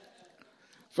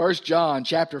1 John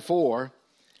chapter 4.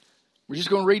 We're just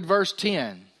going to read verse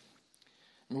 10.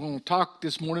 We're going to talk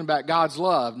this morning about God's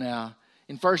love. Now,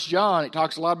 in 1 John, it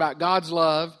talks a lot about God's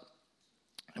love.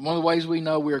 And one of the ways we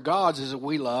know we're God's is that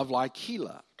we love like He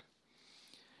loved.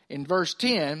 In verse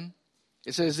 10,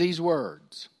 it says these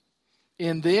words,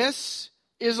 "In this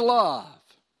is love,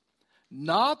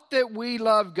 not that we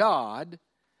love God,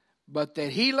 but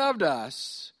that He loved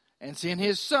us and sent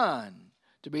His Son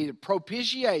to be the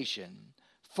propitiation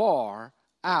for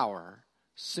our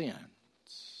sins."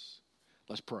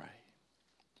 Let's pray.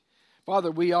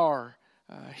 Father, we are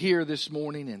here this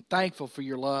morning and thankful for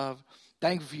your love,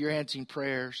 thankful for your answering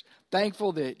prayers,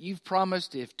 thankful that you've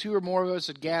promised if two or more of us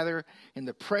would gather in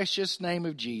the precious name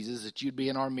of Jesus that you'd be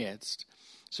in our midst.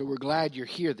 So we're glad you're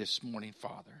here this morning,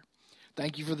 Father.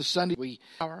 Thank you for the Sunday we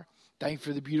are. Thank you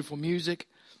for the beautiful music.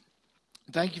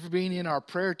 Thank you for being in our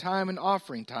prayer time and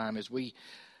offering time as we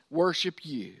worship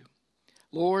you.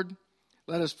 Lord,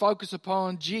 let us focus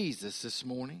upon Jesus this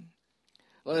morning.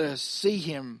 Let us see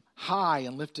Him high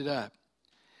and lifted up.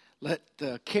 Let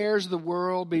the cares of the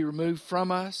world be removed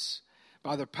from us.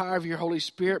 By the power of your Holy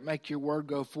Spirit, make your word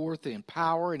go forth in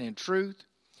power and in truth.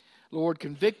 Lord,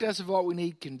 convict us of what we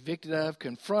need convicted of.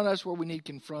 Confront us where we need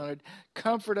confronted.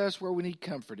 Comfort us where we need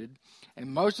comforted.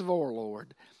 And most of all,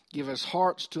 Lord, give us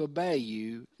hearts to obey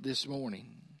you this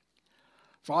morning.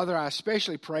 Father, I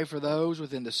especially pray for those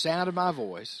within the sound of my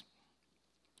voice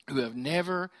who have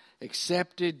never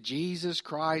accepted Jesus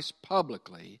Christ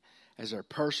publicly as their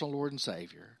personal Lord and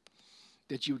Savior,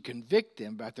 that you would convict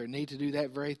them about their need to do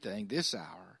that very thing this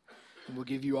hour. And we'll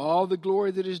give you all the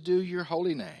glory that is due your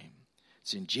holy name.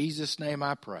 It's in Jesus' name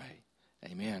I pray.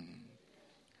 Amen.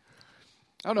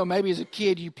 I don't know, maybe as a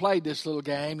kid you played this little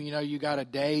game. You know, you got a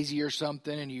daisy or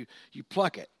something and you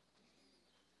pluck it.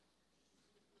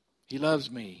 He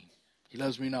loves me. He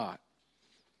loves me not.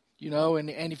 You know, and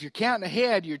if you're counting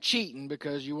ahead, you're cheating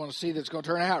because you want to see that it's going to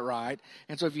turn out right.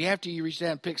 And so if you have to, you reach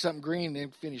down and pick something green and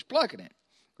then finish plucking it,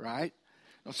 right?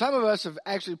 Now, some of us have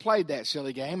actually played that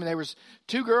silly game, and there was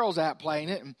two girls out playing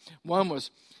it, and one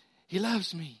was, "He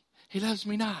loves me. He loves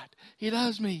me not. He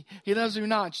loves me. He loves me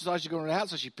not." And she thought she was going to run out,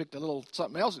 so she picked a little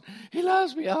something else. And, "He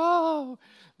loves me. Oh."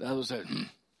 The other said,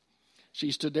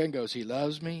 She stood there and goes, "He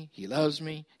loves me. He loves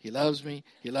me. He loves me.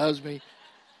 He loves me."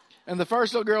 And the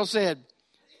first little girl said,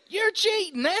 "You're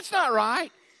cheating. That's not right."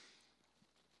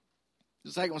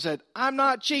 The second one said, "I'm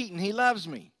not cheating. He loves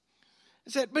me." I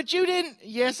said, "But you didn't."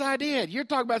 "Yes, I did. You're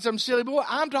talking about some silly boy.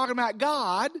 I'm talking about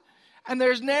God, and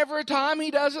there's never a time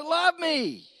He doesn't love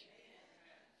me."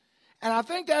 And I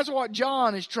think that's what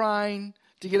John is trying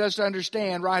to get us to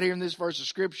understand right here in this verse of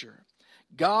Scripture.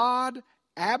 God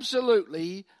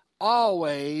absolutely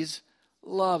always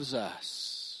loves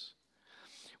us.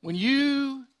 When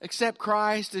you accept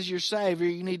Christ as your Savior,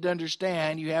 you need to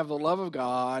understand you have the love of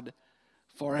God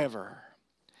forever.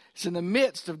 It's in the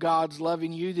midst of God's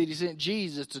loving you that He sent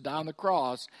Jesus to die on the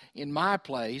cross in my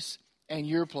place and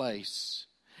your place.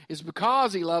 It's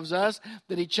because He loves us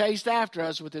that He chased after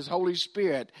us with His Holy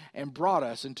Spirit and brought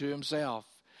us into Himself.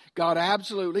 God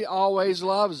absolutely always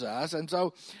loves us. And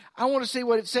so I want to see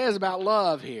what it says about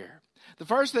love here. The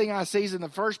first thing I see is in the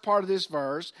first part of this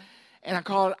verse, and I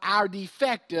call it our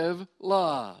defective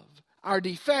love. Our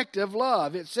defective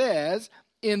love. It says,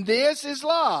 "In this is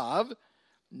love,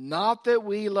 not that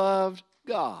we loved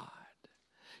God."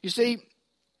 You see,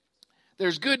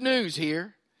 there's good news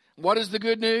here. What is the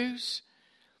good news?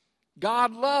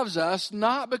 God loves us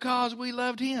not because we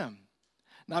loved Him.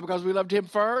 Not because we loved Him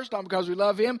first, not because we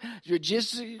love Him,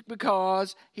 just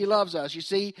because He loves us. You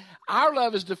see, our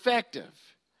love is defective.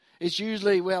 It's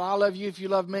usually, well, I love you if you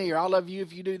love me, or I love you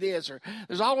if you do this, or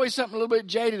there's always something a little bit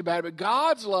jaded about it. But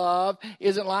God's love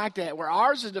isn't like that. Where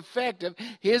ours is defective,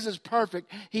 His is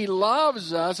perfect. He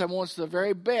loves us and wants the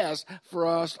very best for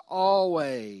us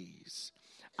always.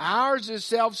 Ours is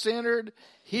self-centered.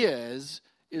 His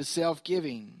is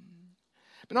self-giving.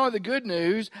 But not only the good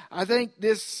news, I think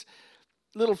this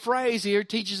little phrase here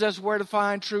teaches us where to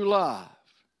find true love.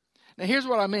 Now, here's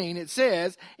what I mean. It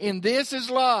says, "In this is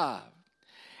love."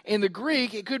 In the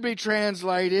Greek, it could be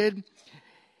translated,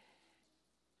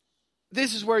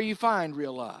 "This is where you find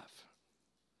real love."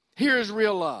 Here is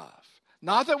real love.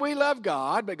 Not that we love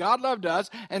God, but God loved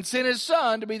us and sent His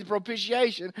Son to be the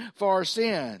propitiation for our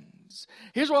sins.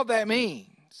 Here's what that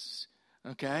means.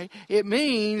 Okay? It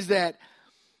means that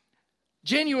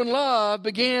genuine love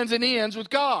begins and ends with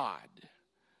God.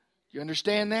 You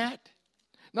understand that?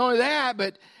 Not only that,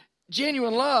 but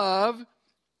genuine love,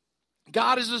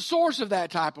 God is the source of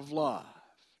that type of love.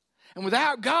 And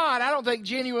without God, I don't think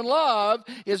genuine love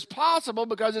is possible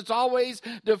because it's always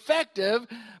defective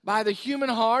by the human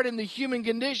heart and the human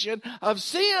condition of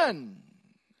sin.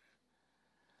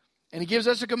 And he gives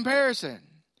us a comparison.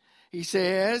 He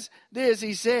says, and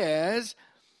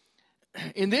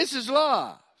this is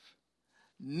love,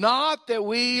 not that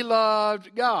we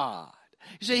loved God.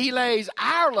 You see, he lays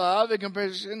our love in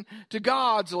comparison to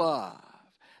God's love.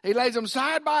 He lays them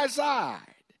side by side.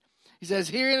 He says,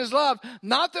 herein is love,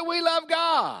 not that we love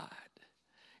God.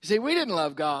 You see, we didn't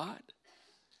love God.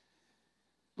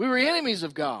 We were enemies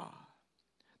of God.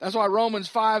 That's why Romans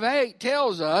 5:8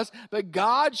 tells us, but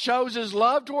God shows his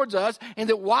love towards us, and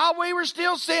that while we were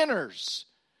still sinners,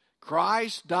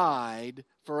 Christ died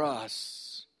for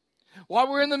us.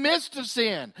 While we're in the midst of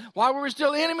sin, while we're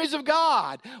still enemies of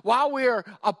God, while we're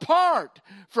apart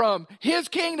from his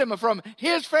kingdom and from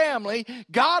his family,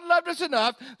 God loved us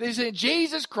enough that he sent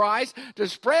Jesus Christ to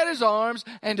spread his arms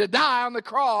and to die on the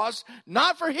cross,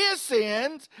 not for his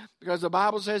sins, because the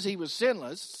Bible says he was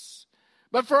sinless,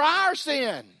 but for our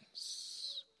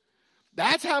sins.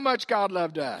 That's how much God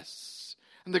loved us.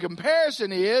 And the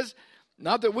comparison is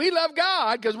not that we love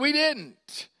God, because we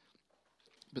didn't,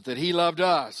 but that he loved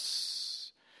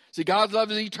us. See, God's love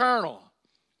is eternal.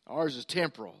 Ours is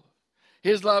temporal.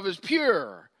 His love is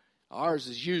pure. Ours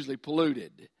is usually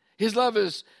polluted. His love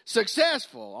is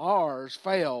successful. Ours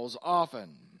fails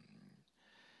often.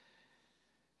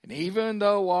 And even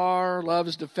though our love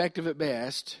is defective at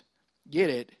best, get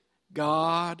it,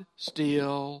 God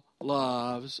still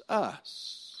loves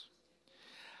us.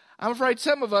 I'm afraid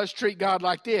some of us treat God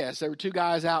like this. There were two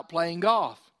guys out playing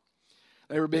golf.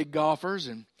 They were big golfers,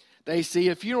 and they see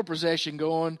a funeral procession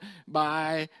going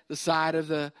by the side of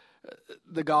the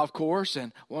golf course,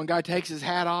 and one guy takes his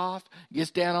hat off,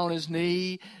 gets down on his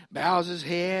knee, bows his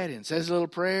head, and says a little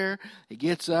prayer. He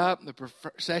gets up, the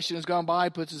procession has gone by,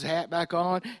 puts his hat back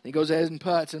on, and he goes ahead and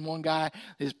putts. And one guy,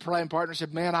 his playing partner,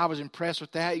 said, "Man, I was impressed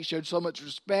with that. You showed so much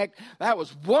respect. That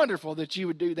was wonderful that you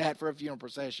would do that for a funeral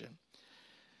procession."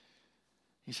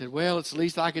 He said, "Well, it's the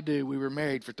least I could do. We were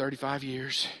married for 35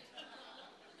 years.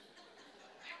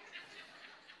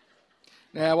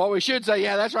 Now, what we should say,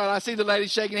 yeah, that's right. I see the lady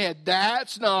shaking her head.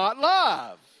 That's not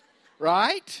love,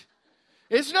 right?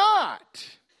 It's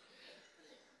not.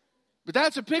 But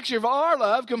that's a picture of our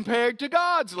love compared to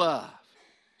God's love.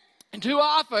 And too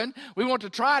often, we want to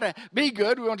try to be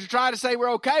good. We want to try to say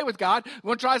we're okay with God. We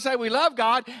want to try to say we love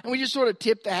God, and we just sort of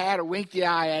tip the hat or wink the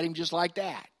eye at him just like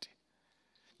that.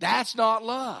 That's not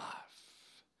love.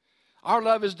 Our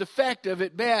love is defective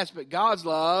at best, but God's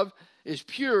love is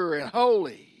pure and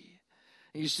holy.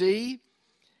 You see,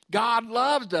 God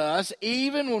loved us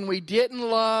even when we didn't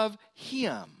love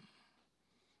him.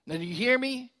 Now, do you hear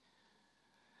me?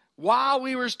 While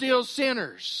we were still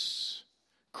sinners,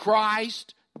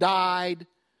 Christ died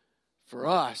for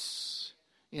us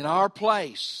in our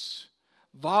place,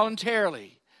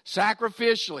 voluntarily,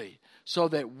 sacrificially, so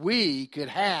that we could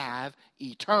have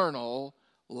eternal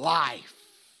life.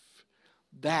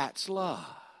 That's love.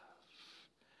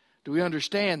 Do we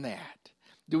understand that?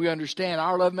 Do we understand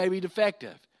our love may be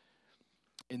defective?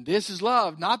 And this is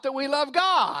love, not that we love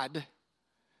God,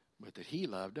 but that he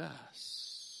loved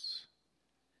us.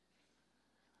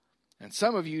 And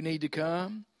some of you need to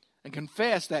come and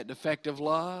confess that defective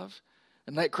love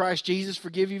and let Christ Jesus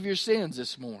forgive you of your sins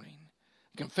this morning.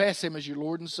 Confess him as your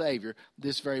Lord and Savior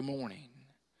this very morning.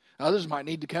 Others might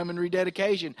need to come in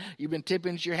rededication. You've been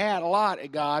tipping your hat a lot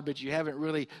at God, but you haven't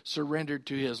really surrendered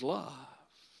to his love.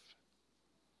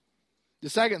 The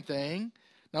second thing,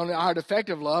 not only our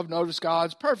defective love, notice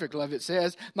God's perfect love. It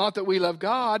says, not that we love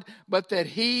God, but that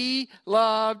he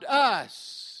loved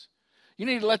us. You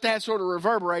need to let that sort of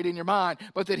reverberate in your mind.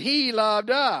 But that he loved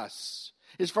us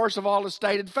is first of all a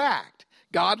stated fact.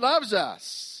 God loves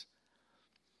us.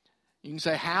 You can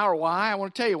say how or why. I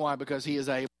want to tell you why. Because he is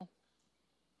able.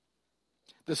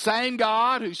 The same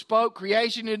God who spoke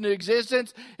creation into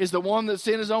existence is the one that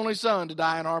sent his only son to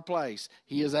die in our place.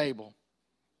 He is able.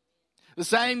 The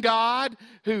same God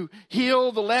who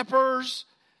healed the lepers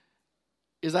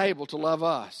is able to love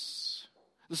us.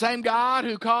 The same God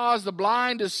who caused the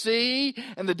blind to see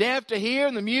and the deaf to hear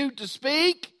and the mute to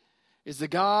speak is the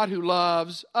God who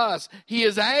loves us. He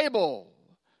is able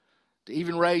to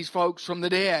even raise folks from the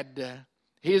dead.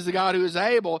 He is the God who is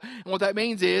able. And what that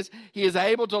means is he is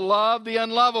able to love the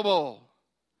unlovable.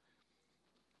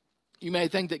 You may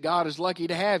think that God is lucky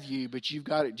to have you, but you've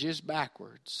got it just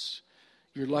backwards.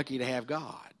 You're lucky to have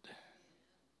God.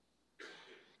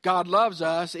 God loves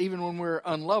us even when we're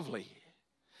unlovely.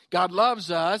 God loves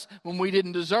us when we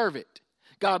didn't deserve it.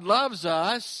 God loves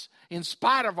us in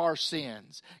spite of our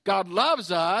sins. God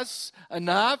loves us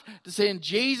enough to send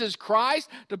Jesus Christ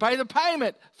to pay the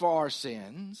payment for our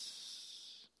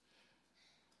sins.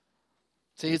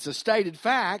 See, it's a stated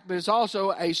fact, but it's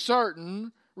also a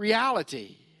certain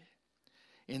reality.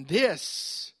 In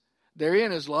this,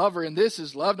 therein is love, or in this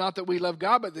is love, not that we love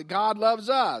God, but that God loves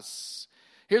us.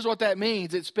 Here's what that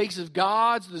means. It speaks of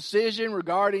God's decision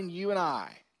regarding you and I.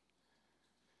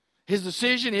 His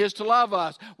decision is to love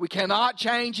us. We cannot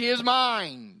change His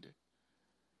mind.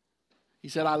 He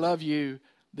said, I love you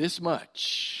this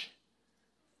much.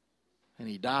 And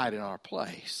He died in our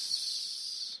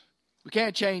place. We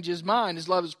can't change His mind. His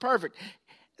love is perfect.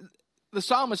 The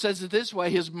psalmist says it this way,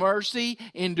 His mercy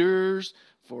endures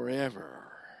forever.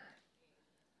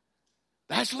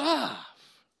 That's love.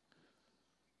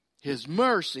 His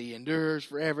mercy endures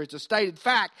forever. It's a stated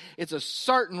fact. It's a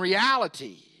certain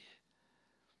reality.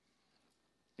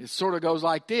 It sort of goes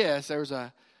like this. There was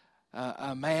a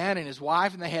man and his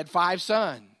wife, and they had 5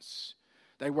 sons.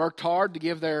 They worked hard to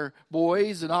give their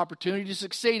boys an opportunity to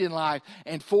succeed in life,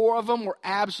 and 4 of them were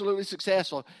absolutely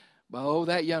successful. But oh,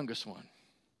 that youngest one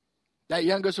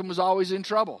was always in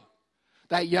trouble.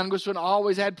 That youngest one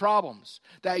always had problems.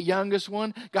 That youngest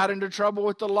one got into trouble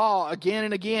with the law again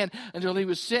and again until he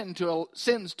was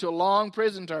sentenced to a long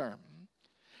prison term.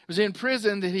 It was in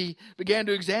prison that he began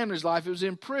to examine his life. It was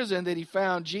in prison that he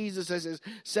found Jesus as his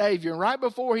Savior. And right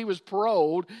before he was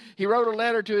paroled, he wrote a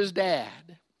letter to his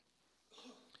dad.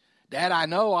 Dad, I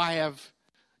know I have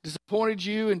disappointed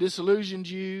you and disillusioned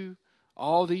you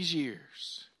all these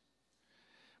years.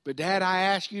 But Dad, I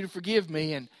ask you to forgive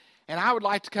me, and I would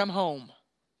like to come home.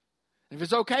 If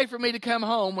it's okay for me to come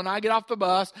home, when I get off the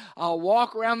bus, I'll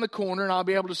walk around the corner and I'll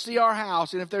be able to see our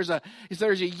house. And if there's a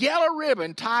yellow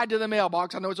ribbon tied to the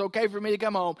mailbox, I know it's okay for me to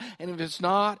come home. And if it's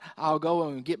not, I'll go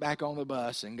and get back on the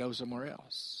bus and go somewhere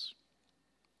else.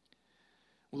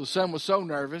 Well, the son was so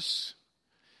nervous.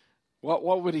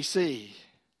 What would he see?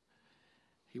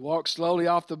 He walked slowly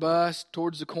off the bus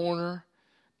towards the corner,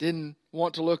 didn't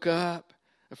want to look up,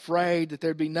 afraid that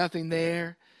there'd be nothing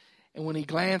there. And when he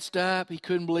glanced up, he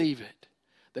couldn't believe it.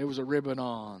 There was a ribbon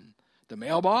on the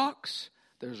mailbox.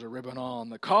 There was a ribbon on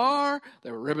the car.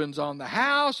 There were ribbons on the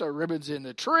house. There were ribbons in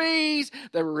the trees.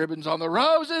 There were ribbons on the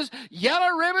roses.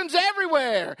 Yellow ribbons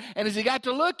everywhere. And as he got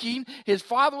to looking, his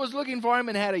father was looking for him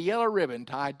and had a yellow ribbon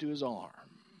tied to his arm.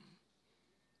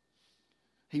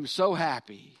 He was so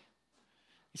happy.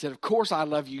 He said, of course I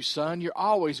love you, son. You're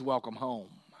always welcome home.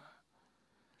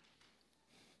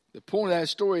 The point of that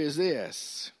story is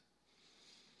this.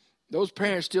 Those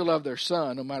parents still love their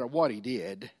son no matter what he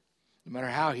did, no matter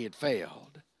how he had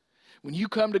failed. When you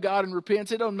come to God and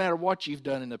repent, it doesn't matter what you've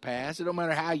done in the past. It don't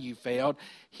matter how you failed.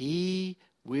 He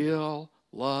will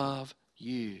love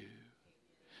you.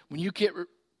 When you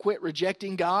quit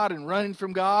rejecting God and running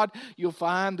from God, you'll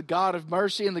find the God of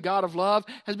mercy and the God of love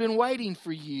has been waiting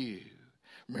for you.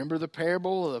 Remember the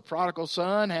parable of the prodigal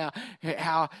son,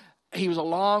 how he was a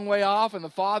long way off, and the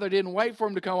father didn't wait for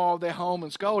him to come all the way home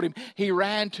and scold him. He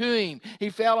ran to him. He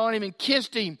fell on him and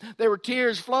kissed him. There were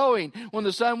tears flowing. When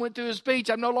the son went through his speech,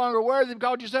 I'm no longer worthy to be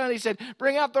called your son. He said,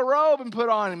 bring out the robe and put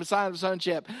on him a sign of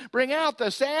sonship. Bring out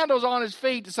the sandals on his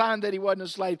feet, a sign that he wasn't a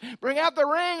slave. Bring out the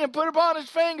ring and put it upon his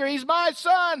finger. He's my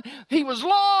son. He was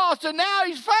lost, and now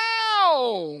he's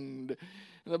found.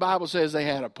 And the Bible says they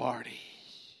had a party.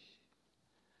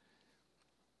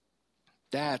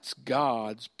 That's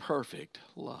God's perfect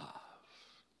love.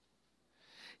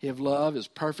 His love is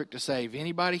perfect to save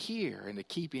anybody here and to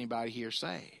keep anybody here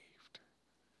saved.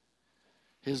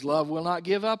 His love will not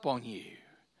give up on you,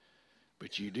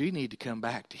 but you do need to come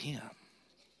back to Him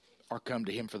or come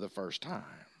to Him for the first time.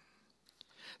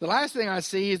 The last thing I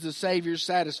see is the Savior's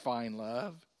satisfying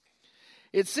love.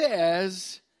 It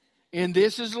says, in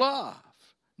this is love.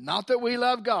 Not that we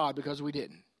love God because we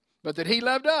didn't, but that He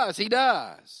loved us. He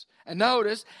does. And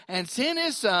notice, and sent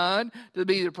His Son to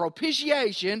be the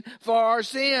propitiation for our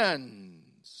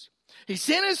sins. He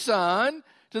sent His Son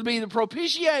to be the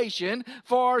propitiation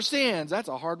for our sins. That's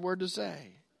a hard word to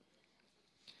say.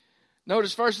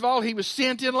 Notice, first of all, He was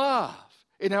sent in love.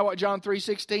 Isn't that what John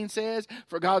 3:16 says?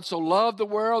 For God so loved the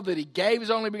world that He gave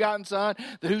His only begotten Son,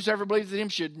 that whosoever believes in Him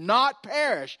should not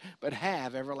perish, but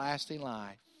have everlasting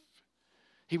life.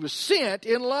 He was sent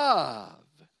in love.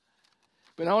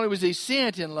 But not only was He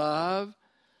sent in love,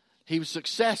 He was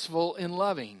successful in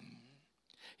loving.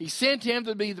 He sent Him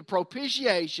to be the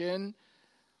propitiation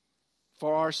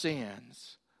for our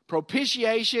sins.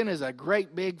 Propitiation is a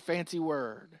great big fancy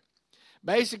word.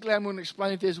 Basically, I'm going to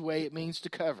explain it this way. It means to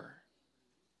cover.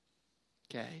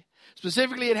 Okay?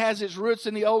 Specifically, it has its roots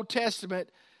in the Old Testament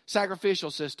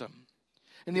sacrificial system.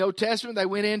 In the Old Testament, they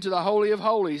went into the Holy of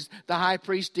Holies, the high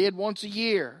priest did once a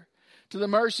year, to the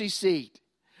mercy seat,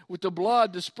 with the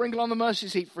blood to sprinkle on the mercy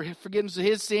seat for forgiveness of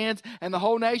his sins and the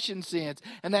whole nation's sins.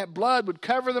 And that blood would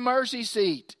cover the mercy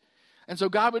seat. And so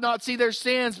God would not see their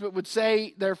sins, but would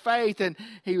say their faith, and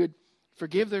he would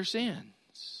forgive their sins.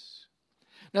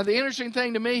 Now, the interesting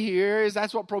thing to me here is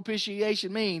that's what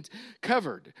propitiation means,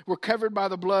 covered. We're covered by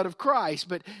the blood of Christ.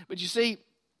 But you see,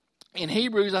 in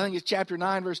Hebrews, I think it's chapter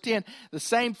 9, verse 10, the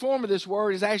same form of this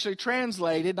word is actually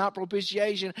translated, not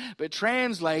propitiation, but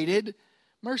translated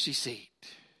mercy seat.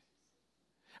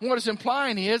 And what it's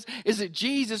implying is that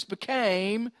Jesus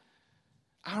became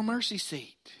our mercy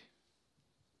seat.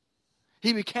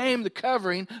 He became the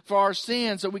covering for our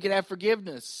sins so we could have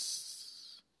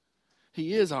forgiveness.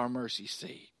 He is our mercy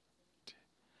seat.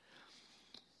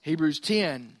 Hebrews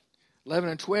 10, 11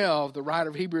 and 12, the writer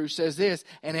of Hebrews says this,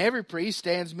 and every priest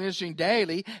stands ministering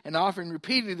daily and offering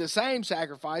repeatedly the same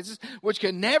sacrifices, which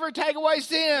can never take away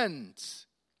sins.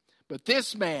 But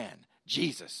this man,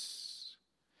 Jesus,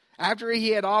 after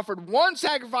he had offered one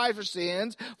sacrifice for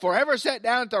sins, forever sat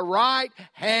down at the right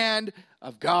hand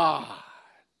of God.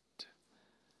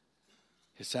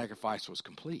 His sacrifice was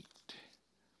complete.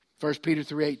 1 Peter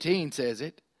 3:18 says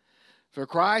it, for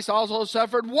Christ also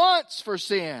suffered once for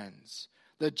sins,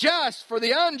 the just for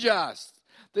the unjust,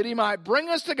 that he might bring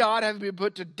us to God, having been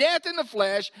put to death in the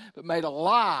flesh, but made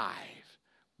alive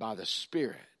by the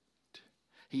Spirit.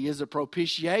 He is a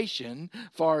propitiation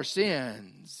for our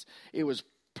sins. It was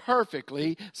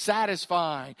perfectly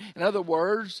satisfying. In other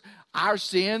words, our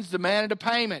sins demanded a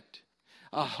payment.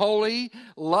 A holy,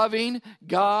 loving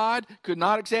God could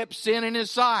not accept sin in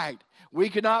his sight. We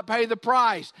could not pay the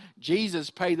price. Jesus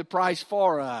paid the price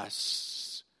for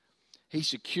us. He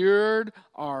secured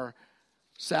our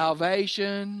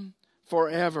salvation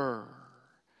forever.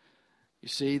 You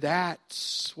see,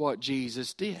 that's what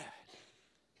Jesus did.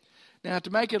 Now, to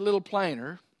make it a little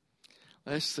plainer,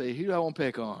 let's see, who do I want to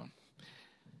pick on?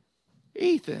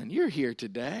 Ethan, you're here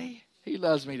today. He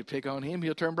loves me to pick on him.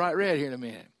 He'll turn bright red here in a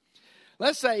minute.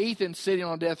 Let's say Ethan's sitting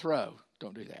on death row.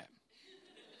 Don't do that.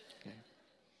 Okay.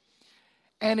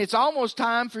 And it's almost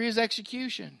time for his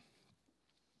execution.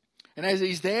 And as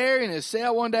he's there in his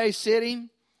cell one day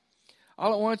sitting,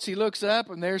 all at once he looks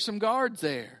up and there's some guards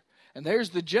there. And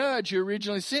there's the judge who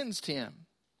originally sentenced him.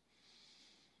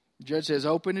 The judge says,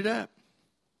 open it up.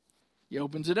 He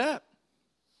opens it up.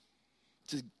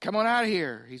 He says, come on out of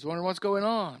here. He's wondering what's going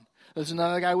on. There's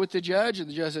another guy with the judge, and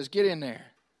the judge says, get in there.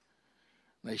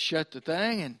 They shut the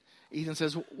thing, and Ethan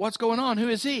says, what's going on? Who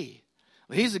is he?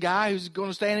 Well, he's the guy who's going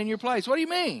to stand in your place. What do you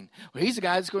mean? Well, he's the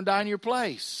guy that's going to die in your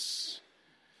place.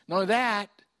 Not only that,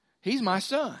 he's my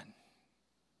son.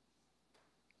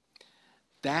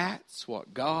 That's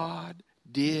what God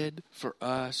did for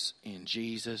us in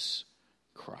Jesus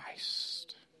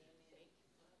Christ.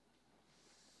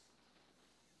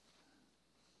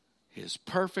 His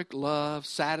perfect love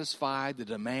satisfied the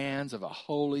demands of a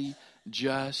holy,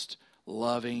 just,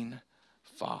 loving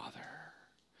Father.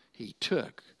 He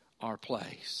took our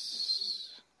place.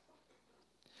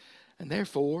 And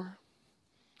therefore,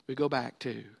 we go back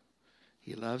to,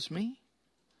 he loves me,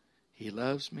 he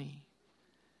loves me,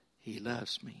 he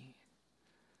loves me.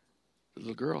 The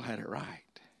little girl had it right.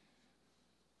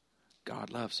 God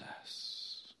loves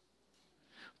us.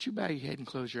 Would you bow your head and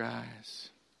close your eyes?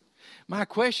 My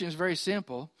question is very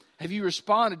simple. Have you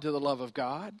responded to the love of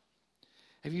God?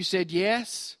 Have you said,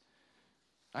 yes,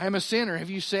 I am a sinner? Have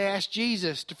you asked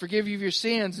Jesus to forgive you of your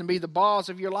sins and be the boss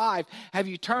of your life? Have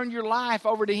you turned your life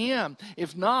over to him?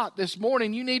 If not, this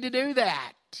morning you need to do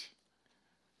that.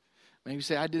 Maybe you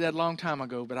say, I did that a long time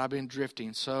ago, but I've been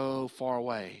drifting so far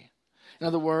away. In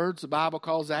other words, the Bible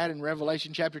calls that in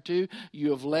Revelation chapter 2,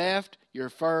 you have left your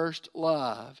first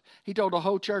love. He told the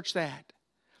whole church that.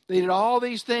 They did all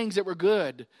these things that were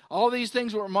good, all these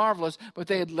things that were marvelous, but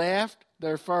they had left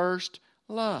their first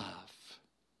love.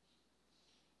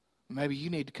 Maybe you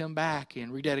need to come back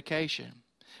in rededication.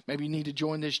 Maybe you need to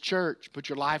join this church, put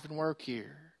your life and work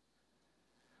here.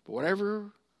 But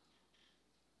whatever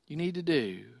you need to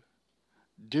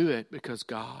do it because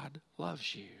God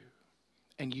loves you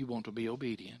and you want to be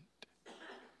obedient.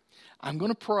 I'm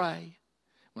going to pray.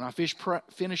 When I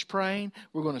finish praying,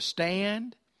 we're going to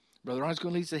stand. Brother Ron's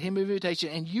going to lead the hymn of invitation,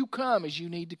 and you come as you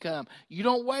need to come. You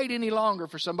don't wait any longer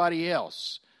for somebody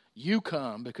else. You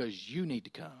come because you need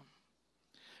to come.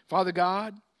 Father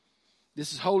God,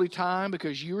 this is holy time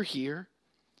because you are here.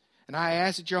 And I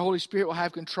ask that your Holy Spirit will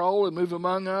have control and move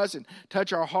among us and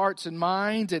touch our hearts and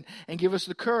minds and give us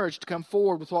the courage to come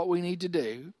forward with what we need to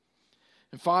do.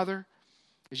 And Father,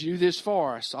 as you do this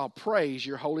for us, I'll praise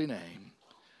your holy name.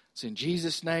 It's in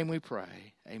Jesus' name we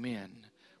pray. Amen.